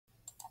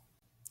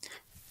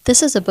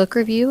This is a book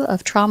review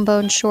of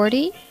Trombone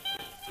Shorty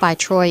by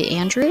Troy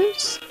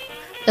Andrews,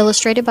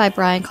 illustrated by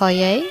Brian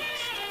Collier.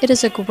 It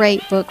is a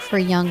great book for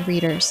young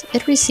readers.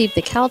 It received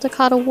the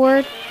Caldecott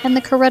Award and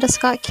the Coretta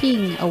Scott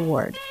King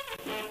Award.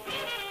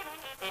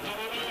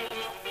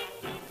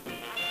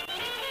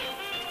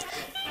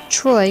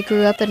 Troy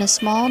grew up in a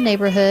small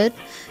neighborhood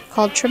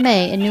called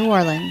Tremé in New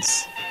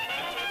Orleans.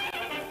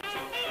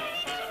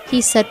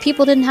 He said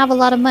people didn't have a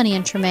lot of money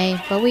in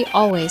Tremé, but we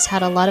always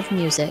had a lot of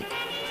music.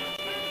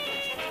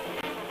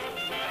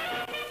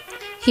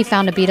 He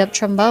found a beat-up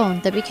trombone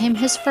that became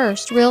his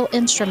first real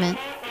instrument.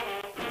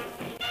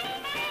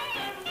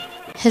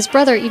 His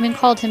brother even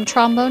called him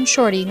Trombone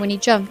Shorty when he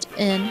jumped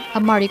in a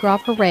Mardi Gras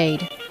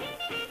parade.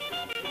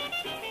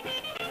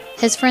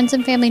 His friends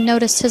and family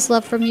noticed his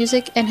love for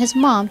music, and his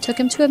mom took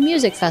him to a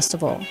music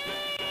festival.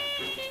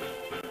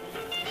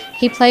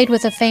 He played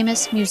with a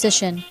famous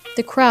musician.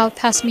 The crowd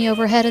passed me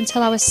overhead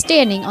until I was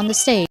standing on the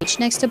stage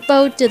next to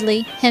Bo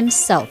Diddley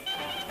himself.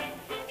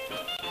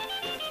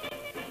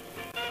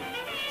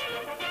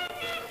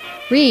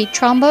 Read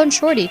Trombone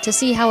Shorty to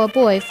see how a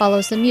boy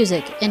follows the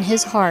music in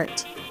his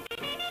heart.